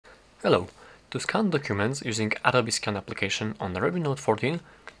Hello. To scan documents using Adobe Scan application on the Redmi Note 14,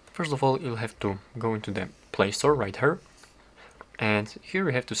 first of all you'll have to go into the Play Store right here, and here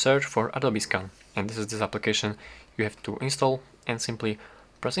you have to search for Adobe Scan, and this application you have to install, and simply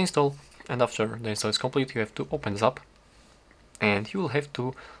press install, and after the install is complete you have to open this up and you will have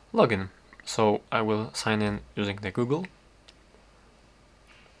to log in. So I will sign in using the Google.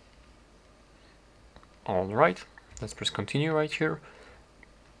 Alright, let's press continue right here.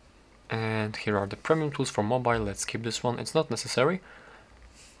 And here are the premium tools for mobile. Let's skip this one, it's not necessary.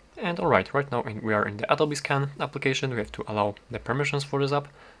 And alright, right now we are in the Adobe Scan application. We have to allow the permissions for this app.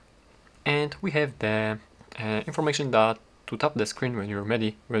 And we have the information that to tap the screen when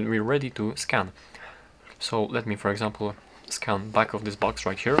we're ready to scan. So let me, for example, scan back of this box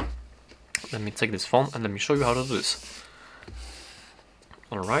right here. Let me take this phone and let me show you how to do this.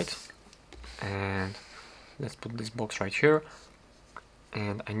 Alright, and let's put this box right here.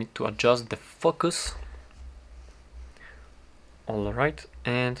 And I need to adjust the focus. Alright,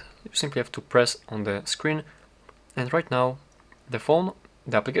 and you simply have to press on the screen, and right now the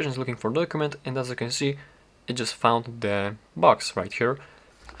application is looking for document, and as you can see it just found the box right here.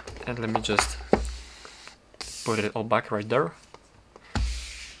 And let me just put it all back right there.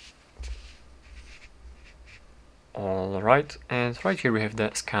 Alright, and right here we have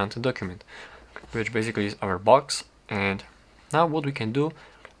the scanned document, which basically is our box. And now what we can do,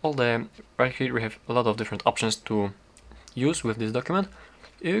 right here we have a lot of different options to use with this document.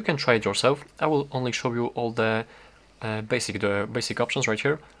 You can try it yourself. I will only show you all the basic options right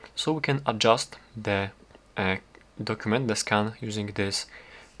here. So we can adjust the document, the scan, using these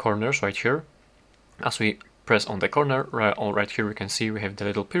corners right here. As we press on the corner, right here we can see we have the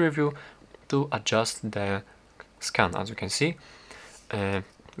little preview to adjust the scan, as you can see.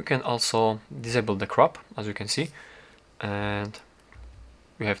 We can also disable the crop, as you can see. And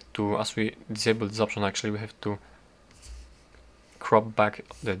we have to, as we disable this option, actually we have to crop back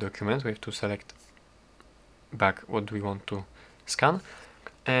the document. We have to select back what we want to scan,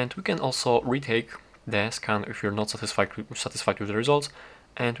 and we can also retake the scan if you're not satisfied with the results,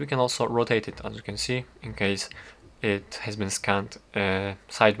 and we can also rotate it, as you can see, in case it has been scanned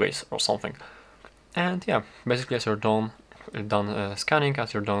sideways or something. And yeah, basically as you're done scanning,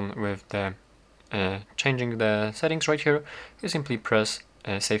 as you're done with the changing the settings right here, you simply press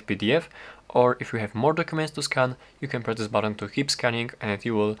save PDF, or if you have more documents to scan, you can press this button to keep scanning, and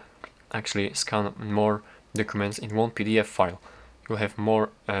you will actually scan more documents in one PDF file. You'll have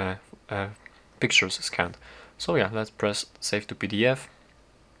more pictures scanned. So yeah, let's press save to PDF,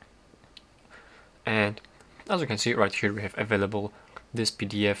 and as you can see right here we have available this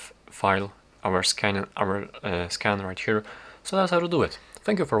PDF file, our scan right here. So that's how to do it.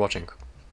 Thank you for watching.